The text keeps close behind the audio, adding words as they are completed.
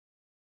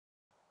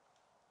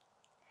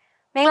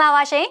မင်္ဂလာ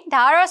ပါရှင်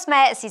ဒါကတော့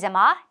Smart အစီအစဉ်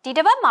မှာဒီတ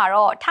စ်ပတ်မှာ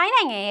တော့ထိုင်း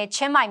နိုင်ငံရဲ့ချ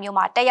င်းမိုင်မြို့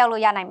မှာတက်ရောက်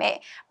လို့ရနိုင်မဲ့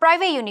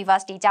private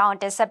university အကြောင်း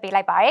တင်ဆက်ပေး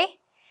လိုက်ပါတယ်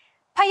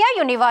။PAB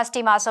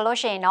University မှာဆိုလို့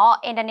ရှိရင်တော့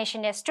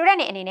international student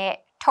တွေအနေနဲ့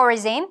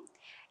tourism,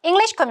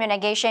 English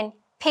communication,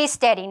 case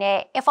study နဲ့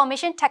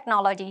information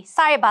technology စ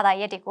တဲ့ဘာသာ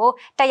ရပ်တွေကို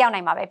တက်ရောက်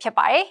နိုင်မှာပဲဖြစ်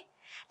ပါတယ်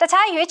။တ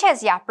ခြားရွေးချယ်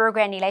စရာ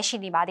program တွေလည်းရှိ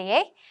နေပါသေးတ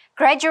ယ်။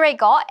 graduate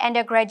က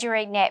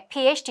undergraduate နဲ့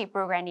PhD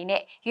program တွေ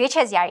နဲ့ရွေးချ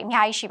ယ်စရာတွေအ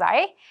များကြီးရှိပါတ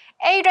ယ်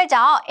။အဲ့ဒီအတွက်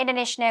ကြောင့်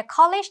International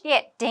College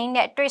ရဲ့ Dean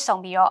နဲ့တွေ့ဆုံ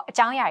ပြီးတော့အ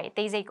ကြောင်းအရာတွေအ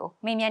သေးစိတ်ကို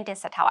မေးမြန်းတင်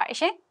ဆက်ထားပါတယ်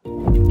ရှင်။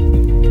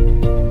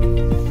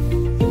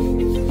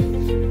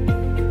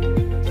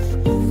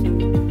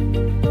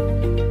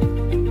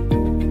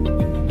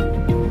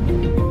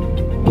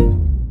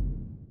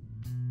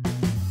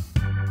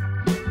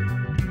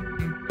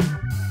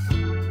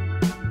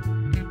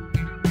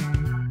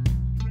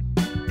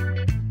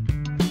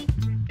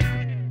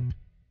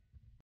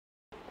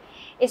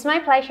 It's my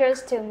pleasure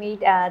to meet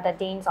the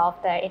deans of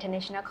the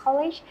International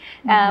College.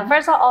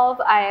 First of all,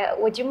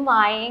 would you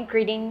mind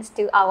greetings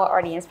to our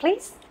audience,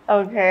 please?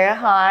 Okay,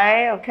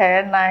 hi.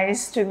 Okay,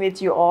 nice to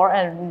meet you all,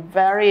 and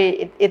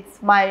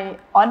it's my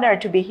honor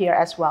to be here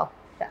as well.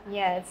 Yeah.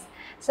 Yes.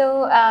 So,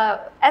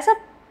 as a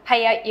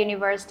PAB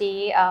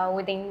University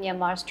within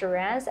Myanmar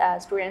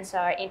students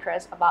are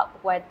interested about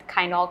what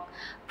kind of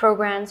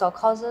programs or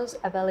courses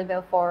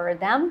available for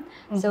them.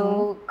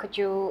 So, could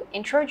you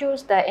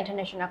introduce the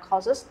international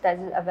courses that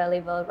is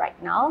available right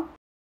now?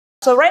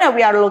 So right now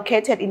we are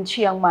located in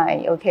Chiang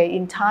Mai, okay,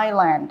 in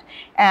Thailand,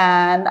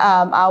 and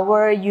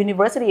our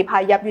university,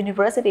 PAB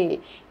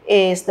University,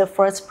 is the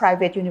first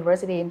private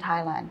university in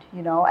Thailand,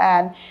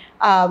 and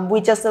we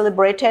just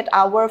celebrated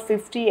our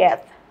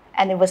 50th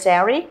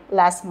anniversary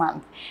last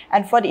month.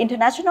 And for the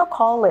international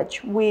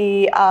college,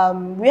 we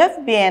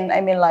have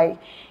been,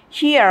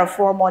 here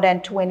for more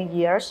than 20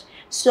 years.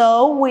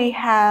 So we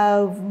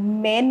have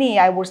many,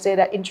 I would say,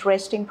 that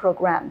interesting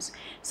programs.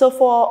 So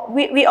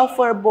we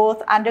offer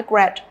both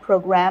undergrad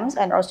programs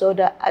and also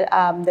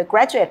the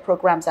graduate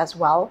programs as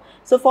well.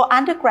 So for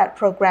undergrad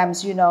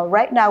programs,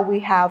 right now we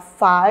have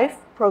 5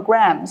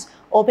 programs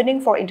opening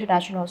for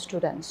international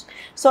students.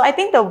 So I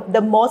think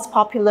the most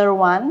popular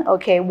one,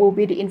 okay, will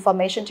be the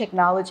information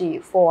technology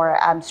for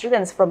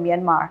students from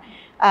Myanmar,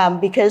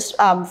 because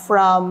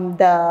from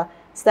the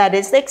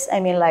statistics,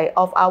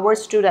 of our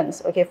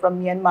students, okay,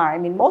 from Myanmar,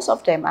 most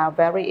of them are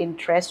very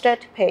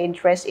interested, pay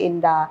interest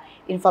in the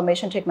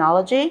information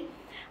technology.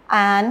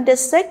 And the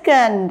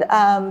second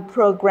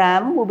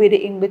program will be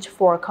the English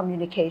for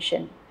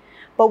communication.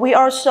 But we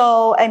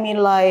also,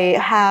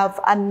 have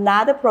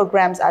another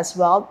programs as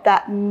well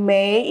that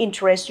may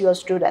interest your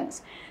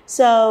students.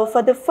 So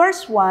for the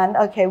first one,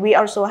 okay, we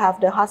also have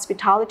the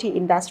hospitality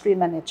industry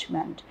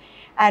management.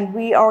 And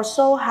we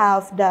also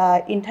have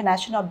the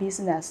international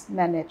business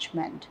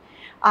management.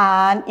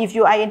 And if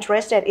you are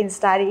interested in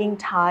studying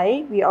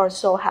Thai, we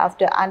also have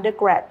the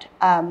undergrad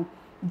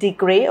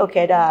degree,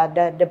 okay,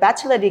 the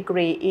bachelor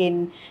degree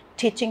in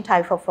teaching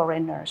Thai for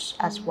foreigners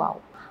as well.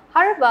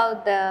 How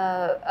about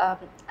the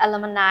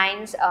alumni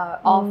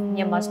of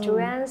Myanmar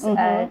students?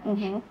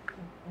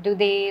 Do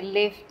they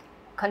live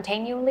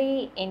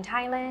continually in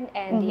Thailand,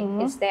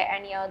 and is there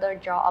any other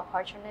job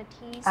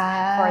opportunities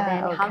for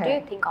them? How do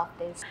you think of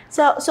this?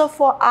 So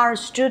for our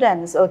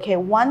students, okay,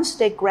 once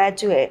they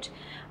graduate,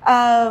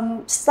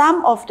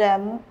 some of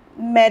them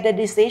made a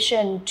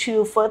decision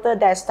to further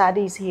their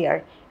studies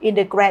here in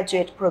the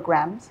graduate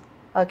programs.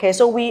 Okay,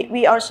 so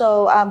we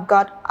also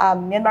got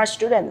Myanmar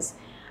students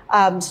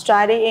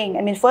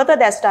studying, further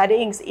their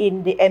studies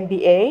in the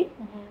MBA,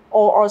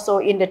 or also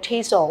in the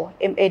TESOL,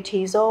 MA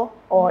TESOL,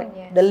 or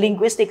the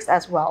linguistics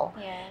as well.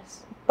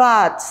 Yes.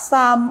 But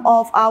some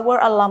of our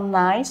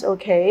alumni,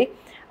 okay,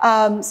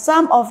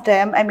 some of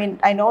them,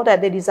 I know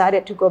that they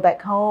decided to go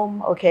back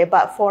home, okay,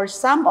 but for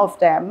some of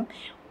them,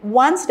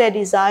 once they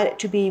decided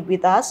to be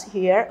with us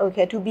here,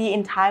 okay, to be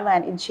in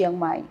Thailand, in Chiang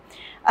Mai,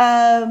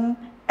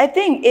 I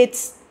think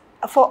it's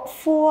for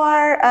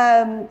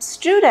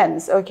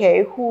students,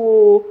 okay,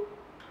 who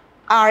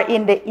are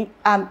in the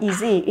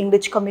easy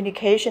English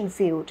communication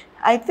field.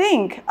 I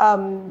think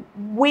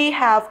we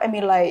have,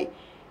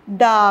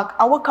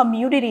 our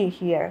community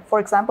here. For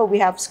example, we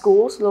have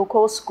schools,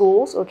 local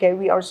schools. Okay,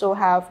 we also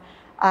have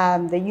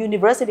the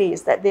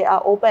universities that they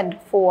are open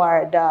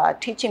for the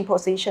teaching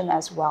position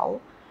as well.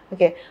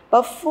 Okay,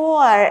 but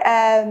for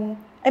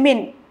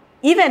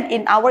even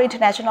in our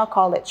international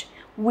college,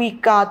 we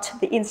got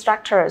the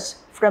instructors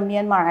from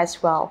Myanmar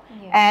as well,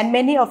 and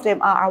many of them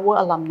are our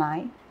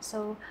alumni.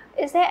 So,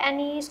 is there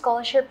any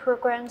scholarship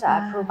programs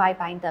provided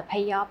by the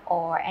PAB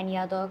or any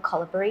other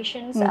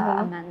collaborations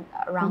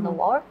around the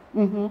world?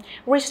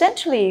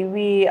 Recently,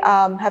 we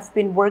have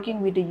been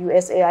working with the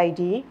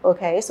USAID,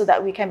 okay, so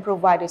that we can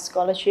provide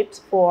scholarships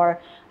for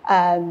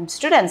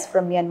students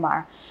from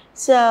Myanmar.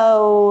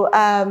 So,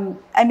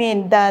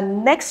 the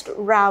next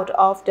round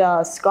of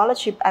the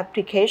scholarship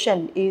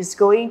application is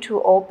going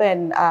to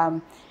open,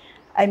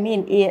 I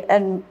think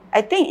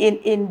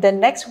in the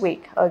next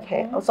week,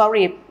 okay,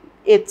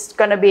 it's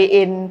gonna be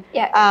in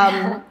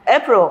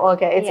April.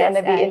 Okay, it's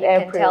gonna be in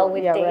April. Can tell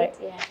with date. Right.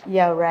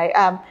 Yeah, right.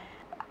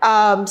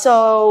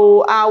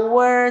 So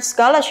our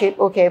scholarship,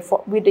 okay,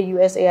 with the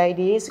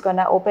USAID is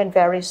gonna open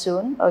very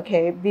soon.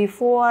 Okay,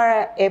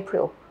 before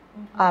April,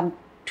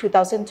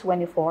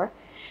 2024.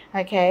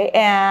 Okay,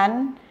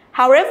 and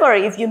however,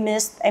 if you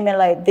missed,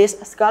 this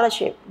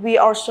scholarship, we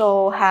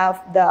also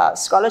have the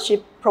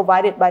scholarship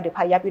provided by the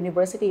PAB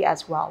University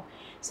as well.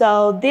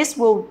 So this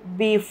will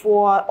be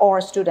for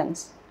all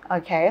students.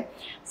 Okay,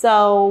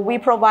 so we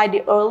provide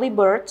the early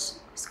bird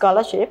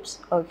scholarships.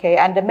 Okay,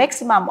 and the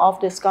maximum of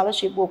the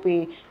scholarship will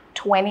be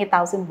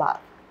 20,000 baht.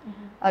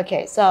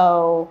 Okay,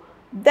 so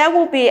there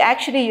will be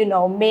actually,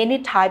 many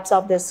types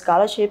of the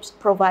scholarships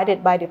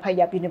provided by the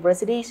PAB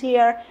universities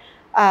here.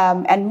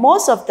 And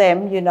most of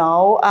them, the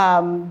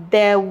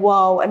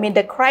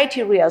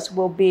criteria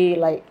will be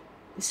like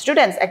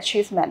students'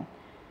 achievement,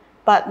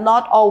 but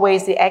not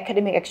always the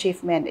academic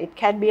achievement. It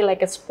can be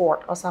like a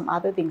sport or some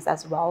other things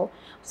as well.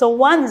 So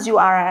once you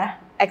are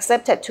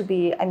accepted to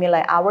be,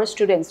 our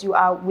students, you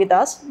are with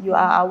us, you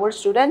are our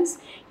students,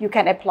 you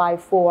can apply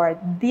for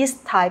these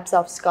types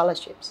of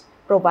scholarships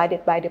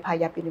provided by the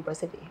PAB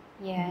University.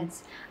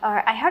 Yes,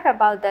 I heard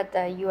about that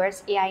the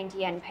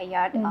USAID and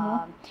PAB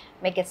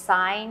make a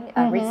sign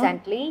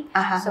recently.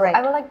 So right.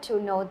 I would like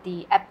to know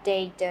the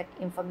updated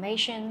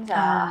information,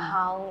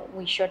 how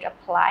we should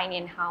apply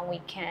and how we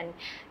can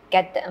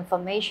get the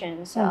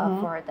information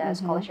for the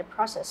scholarship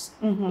process.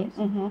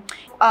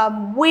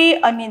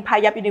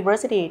 PAB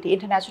University, the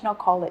international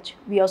college,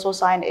 we also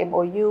signed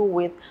MOU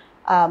with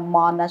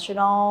Mon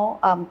National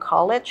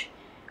College,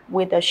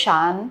 with the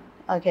Shan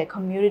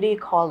community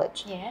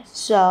college. Yes.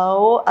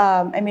 So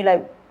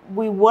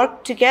we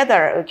work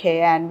together,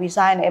 and we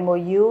sign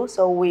MOU.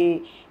 So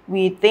we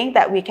think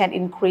that we can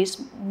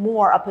increase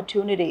more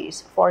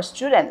opportunities for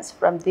students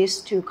from these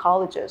two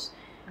colleges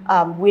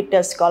with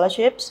the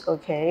scholarships,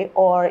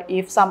 or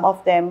if some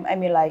of them,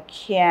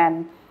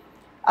 can,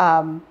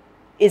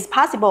 it's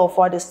possible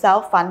for the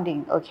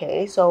self-funding,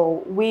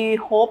 So we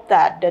hope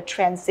that the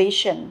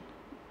transition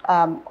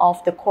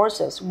of the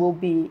courses will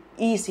be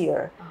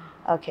easier,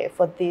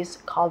 for these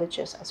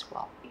colleges as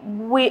well.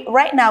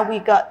 Right now we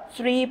got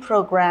 3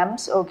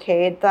 programs,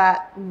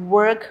 that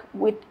work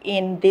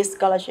within these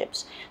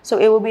scholarships. So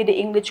it will be the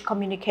English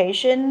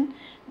communication.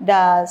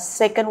 The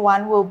second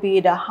one will be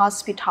the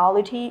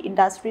hospitality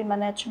industry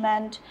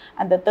management,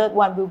 and the third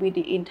one will be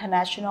the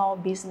international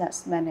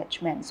business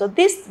management. So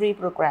these 3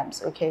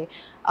 programs,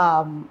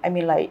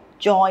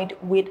 joined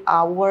with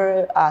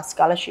our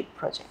scholarship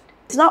project.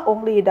 It's not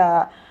only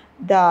the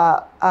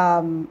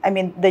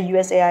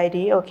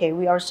USAID.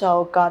 We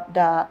also got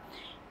the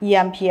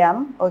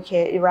EMPM,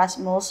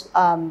 Erasmus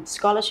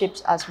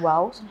scholarships as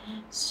well.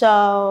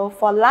 So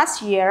for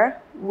last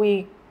year,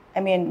 we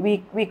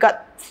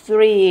got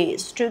 3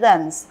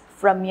 students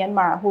from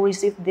Myanmar who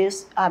received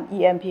this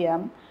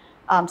EMPM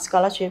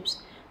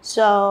scholarships.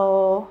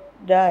 So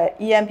the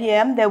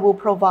EMPM, they will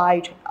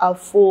provide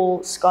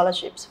full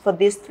scholarships for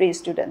these 3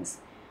 students.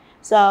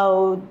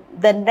 So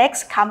the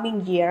next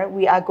coming year,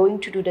 we are going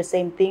to do the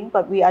same thing,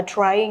 but we are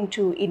trying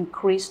to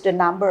increase the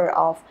number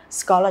of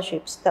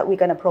scholarships that we're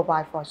going to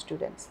provide for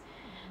students.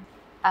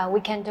 We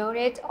can do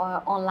it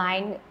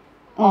online,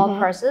 all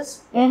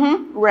process.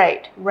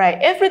 Right.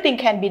 Everything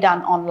can be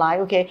done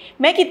online.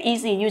 Make it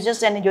easy. You just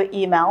send your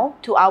email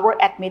to our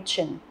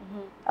admission.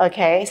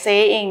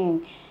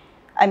 Saying,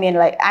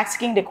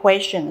 asking the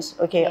questions.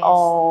 Yes.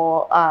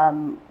 Or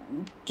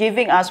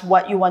giving us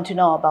what you want to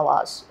know about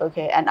us.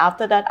 And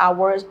after that,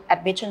 our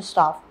admission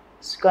staff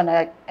is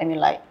gonna,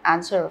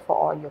 answer for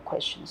all your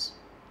questions.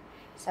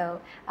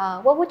 So,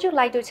 what would you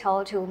like to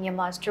tell to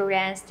Myanmar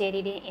students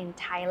studying in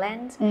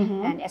Thailand,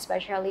 and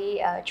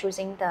especially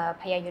choosing the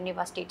PAB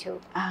University too?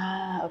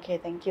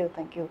 Thank you.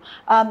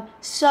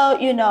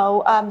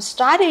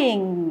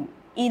 Studying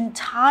in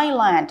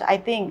Thailand, I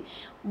think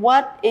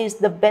what is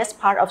the best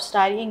part of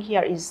studying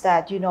here is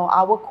that,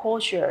 our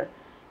culture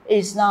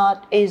is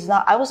not,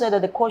 I would say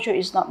that the culture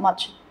is not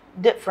much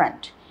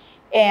different.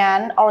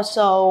 And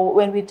also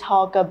when we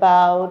talk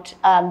about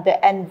the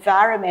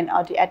environment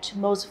or the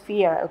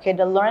atmosphere,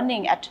 the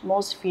learning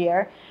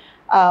atmosphere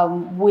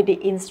with the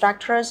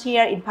instructors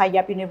here in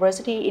PAB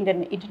University, in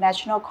the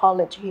international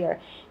college here,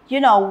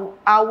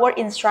 our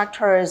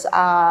instructors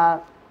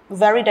are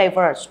very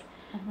diverse.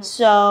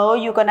 So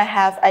you're gonna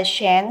have a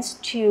chance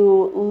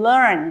to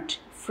learn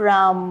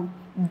from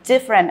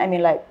different,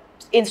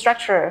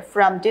 instructor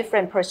from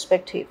different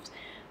perspectives,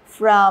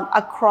 from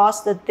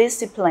across the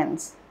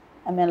disciplines.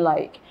 And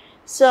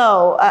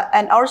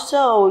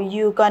also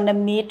you're gonna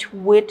meet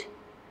with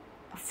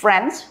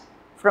friends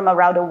from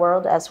around the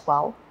world as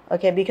well.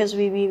 Because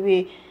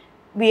we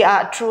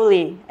are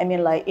truly,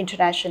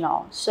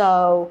 international.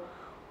 So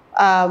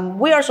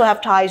we also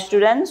have Thai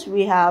students.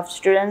 We have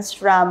students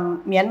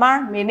from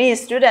Myanmar, many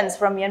students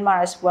from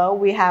Myanmar as well.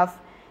 We have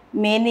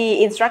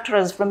many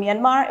instructors from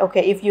Myanmar.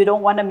 Okay, if you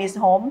don't want to miss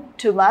home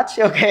too much,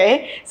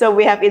 okay, so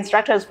we have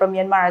instructors from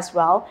Myanmar as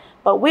well.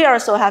 But we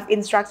also have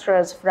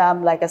instructors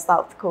from like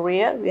South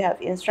Korea. We have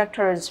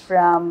instructors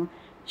from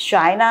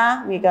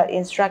China. We got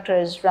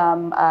instructors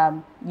from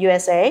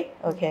USA.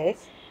 Okay,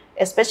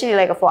 especially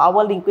like for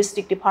our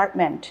linguistic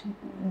department,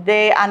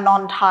 they are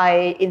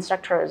non-Thai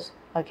instructors.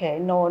 Okay,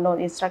 no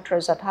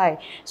instructors are Thai.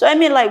 So I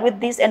mean, like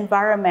with this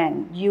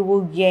environment, you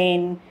will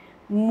gain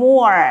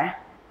more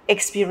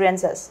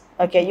experiences.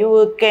 Okay,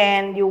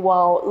 you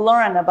will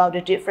learn about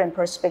the different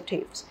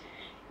perspectives.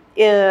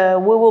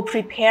 We will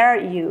prepare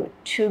you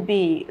to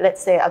be,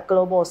 let's say, a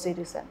global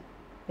citizen.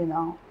 You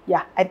know,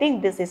 yeah. I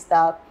think this is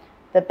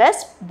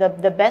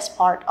the best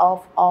part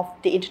of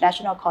the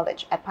international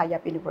college at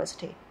PAB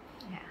University.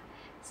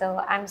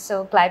 So I'm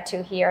so glad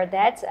to hear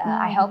that.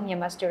 I hope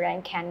Myanmar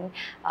students can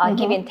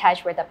keep in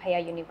touch with the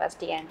PAB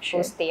University and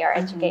boost their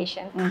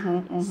education.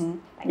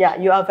 Yeah,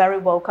 you are very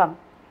welcome.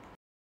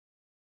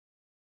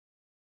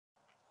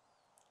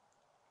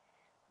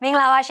 မင်္ဂ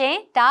လာပါရှင်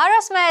ဒါက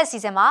တော့ Smart အစီ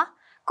အစဉ်မှာ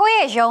ကိုယ့်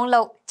ရဲ့ရုံး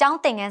လုပ်ကျောင်း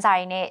သင်ခန်းစာ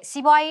တွေနဲ့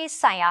စီးပွားရေး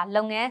ဆိုင်ရာ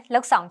လုပ်ငန်းလု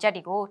ပ်ဆောင်ချက်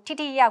တွေကိုထိ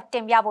ထိရောက်တ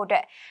င်ပြဖို့အတွ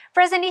က်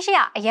presentation က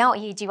အရန်အ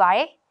ရေးကြီးပါတ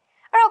ယ်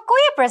အဲ့တော့ကို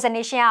ယ့်ရဲ့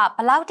presentation ကဘ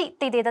ယ်လောက်ထိ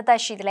တည်တည်သ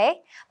က်ရှိသလဲ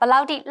ဘယ်လော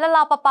က်ထိလှ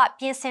လှပပ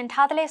ပြင်ဆင်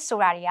ထားသလဲဆို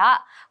တာတွေက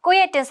ကိုယ့်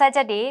ရဲ့တင်ဆက်ချ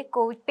က်တွေ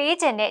ကိုပေး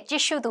ခြင်းနဲ့ကြ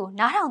ည့်ရှုသူ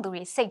နားထောင်သူ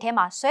တွေစိတ်ထဲ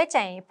မှာဆွဲ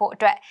ကြံဖို့အ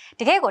တွက်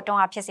တကယ့်ကိုတွန်း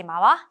အားဖြစ်စေမှာ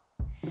ပါ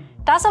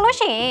ဒါဆိုလို့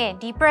ရှိရင်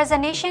ဒီ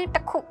presentation တ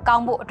စ်ခုကော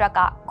င်းဖို့အတွက်က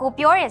ကို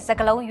ပြောတဲ့စ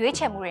ကားလုံးရွေး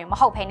ချယ်မှုတွေမ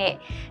ဟုတ်ဘဲနဲ့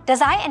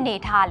design အနေ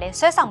ထားလည်း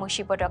ဆွဲဆောင်မှု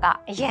ရှိဖို့အတွက်က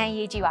အရန်အ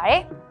ရေးကြီးပါတ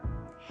ယ်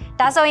။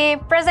ဒါဆိုရင်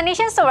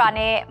presentation ဆိုတာ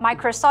နဲ့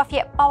Microsoft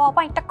ရဲ့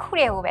PowerPoint တစ်ခုတ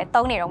ည်းကိုပဲ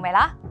သုံးနေတော့မယ်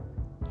လား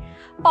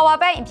။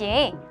 PowerPoint အပြ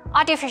င်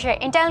Artificial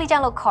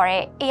Intelligence လို့ခေါ်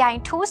တဲ့ AI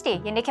tools တွေ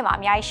ယနေ့ခေတ်မှာ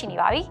အများကြီးရှိနေ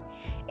ပါပြီ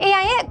။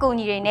 AI ရဲ့အကူအ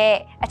ညီတွေနဲ့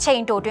အချိ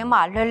န်တိုတွင်း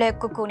မှာလွယ်လွယ်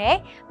ကူကူနဲ့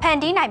ဖန်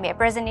တီးနိုင်မယ့်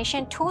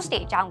presentation tools တွေ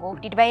အကြောင်းကို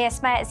ဒီတစ်ပတ်ရဲ့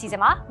Smart အစီအစ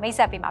ဉ်မှာမိတ်ဆ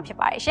က်ပေးမှာဖြစ်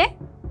ပါတယ်ရှင်။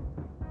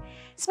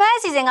 Smart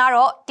အစီအစဉ်က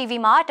တော့ TV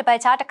မှာတစ်ပတ်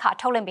ခြားတစ်ခါ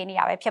ထုတ်လွှင့်ပေးနေ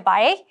တာပဲဖြစ်ပါ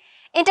တယ်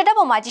။ Internet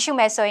ပေါ်မှာကြည့်ရှု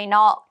မယ်ဆိုရင်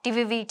တော့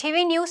DVB TV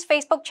News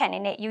Facebook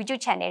Channel နဲ့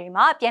YouTube Channel တွေ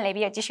မှာပြန်လည်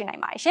ပြီးကြည့်ရှုနို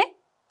င်ပါတယ်ရှင်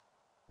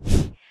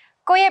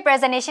။ကိုယ့်ရဲ့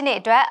presentation တွေ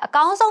အတွက်အ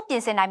ကောင်းဆုံးပြ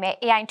င်ဆင်နိုင်မယ့်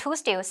AI tools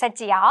တွေကိုဆက်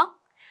ကြည့်အောင်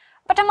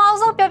။ပထမ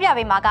ဆုံးပြောပြ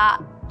ပေးမှာက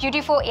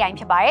Beautiful AI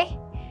ဖြစ်ပါတယ်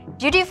။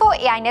 Beautiful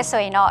AI နဲ့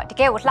ဆိုရင်တော့တ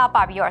ကယ်ကိုလှပ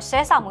ပြီးဆွဲ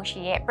ဆောင်မှုရှိ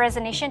တဲ့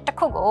presentation တစ်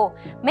ခုကို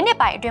မိနစ်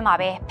ပိုင်းအတွင်းမှာ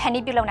ပဲဖန်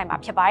တီးပြုလုပ်နိုင်မှာ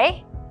ဖြစ်ပါတယ်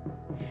။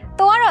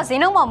သူကတော့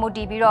ဈေးနှုန်းပေါ်မူတ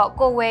ည်ပြီးတော့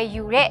ကိုဝယ်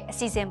ယူတဲ့အ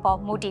စီအစဉ်ပေါ်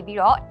မူတည်ပြီး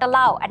တော့တစ်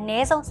လောက်အန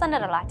ည်းဆုံး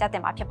$12ကျတ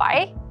င်မှာဖြစ်ပါတ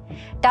ယ်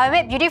။ဒါပေ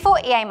မဲ့ Beautiful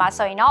AI မှာ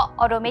ဆိုရင်တော့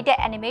automated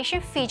animation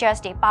features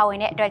တွေပါဝင်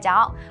တဲ့အတွက်ကြော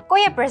င့်ကို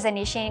ယ့်ရဲ့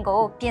presentation ကို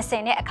ပြင်ဆ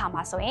င်တဲ့အခါ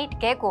မှာဆိုရင်တ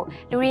ကယ်ကို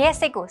လူတွေရဲ့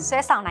စိတ်ကိုဆွဲ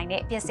ဆောင်နိုင်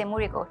တဲ့ပြင်ဆင်မှု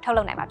တွေကိုထုတ်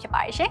လုပ်နိုင်မှာဖြစ်ပါ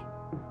တယ်ရှင်။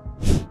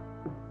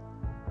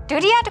ဒု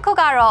တိယတစ်ခု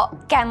ကတော့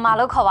Gamma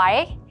လို့ခေါ်ပါတ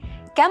ယ်။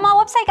 Gamma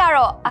website က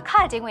တော့အခ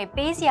ကြေးငွေ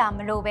ပေးစရာမ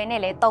လိုဘဲ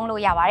နဲ့လည်းသုံး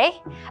လို့ရပါတယ်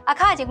။အ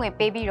ခကြေးငွေ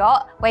ပေးပြီးတော့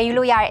ဝယ်ယူ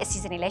လို့ရတဲ့အစီ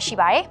အစဉ်တွေလည်းရှိ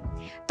ပါတယ်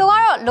။သူက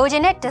တော့လိုချ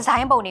င်တဲ့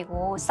design ပုံတွေ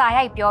ကိုစာ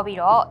ရိုက်ပြောပြီး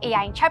တော့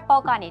AI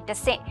chatbot ကနေတ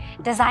ဆင့်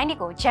design တွေ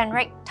ကို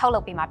generate ထုတ်လု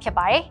ပ်ပေးမှာဖြစ်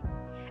ပါတယ်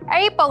။အဲ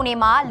ဒီပုံတွေ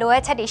မှာလိုအ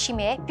ပ်ချက်တွေရှိ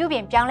မယ်ပြုပြ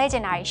င်ပြောင်းလဲချ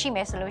င်တာတွေရှိမ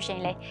ယ်ဆိုလို့ရှိရ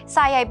င်လည်း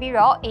စာရိုက်ပြီး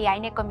တော့ AI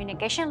နဲ့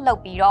communication လုပ်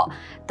ပြီးတော့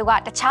သူက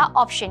တခြား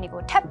option တွေ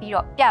ကိုထပ်ပြီး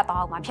တော့ပြသွား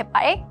အောင်မှာဖြစ်ပါ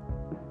တယ်။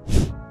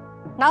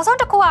နောက်ဆုံး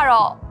တစ်ခုက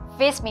တော့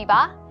VSME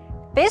ပါ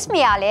။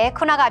 VSME ကလည်း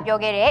ခုနကပြော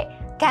ခဲ့တဲ့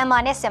Gamma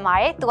နဲ့ဆင်ပါ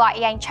တယ်။သူက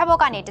AI chatbot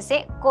ကနေတဆ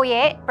င့်ကိုယ့်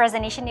ရဲ့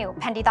presentation တွေကို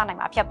ဖန်တီးသွားနိုင်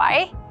မှာဖြစ်ပါတ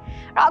ယ်။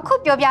အခု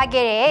ပြောပြ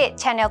ခဲ့တဲ့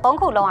channel 3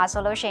ခုလုံးအား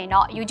ဆိုလို့ရှိရင်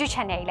တော့ YouTube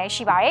channel တွေလည်း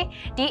ရှိပါတယ်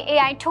။ဒီ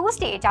AI tools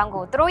တွေအကြောင်း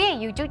ကိုသူတို့ရဲ့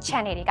YouTube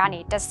channel တွေကနေ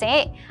တဆ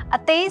င့်အ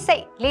သေးစိ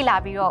တ်လေ့လာ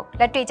ပြီးတော့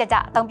လက်တွေ့ကျကျ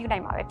အသုံးပြုနို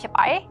င်မှာပဲဖြစ်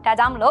ပါတယ်။ဒါ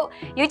ကြောင့်မလို့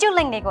YouTube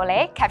link တွေကိုလ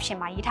ည်း caption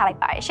မှာရေးထားလိုက်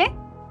ပါတယ်ရှင်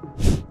။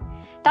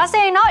ဒါ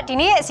ဆိုရင်တော့ဒီ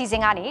နေ့ရဲ့အစီအစ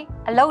ဉ်ကနေ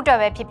အလုပ်အတွက်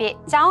ပဲဖြစ်ဖြစ်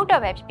ကျောင်းအတွ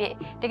က်ပဲဖြစ်ဖြစ်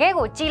တကယ်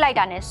ကိုကြည့်လိုက်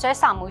တာနဲ့ဆွဲ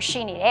ဆောင်မှု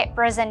ရှိနေတဲ့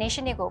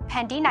presentation တွေကိုဖ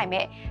န်တီးနိုင်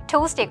မဲ့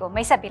tools တွေကို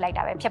မိတ်ဆက်ပေးလိုက်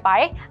တာပဲဖြစ်ပါတ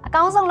ယ်အ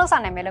ကောင်းဆုံးလုပ်ဆော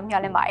င်နိုင်မယ်လို့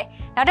မျှော်လင့်ပါတယ်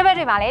နောက်တစ်ပတ်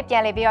တွေမှာလည်းပြ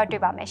န်လည်ပြီးတော့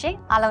တွေ့ပါမယ်ရှင်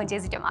အားလုံး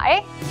ကျေးဇူးတင်ပါတယ်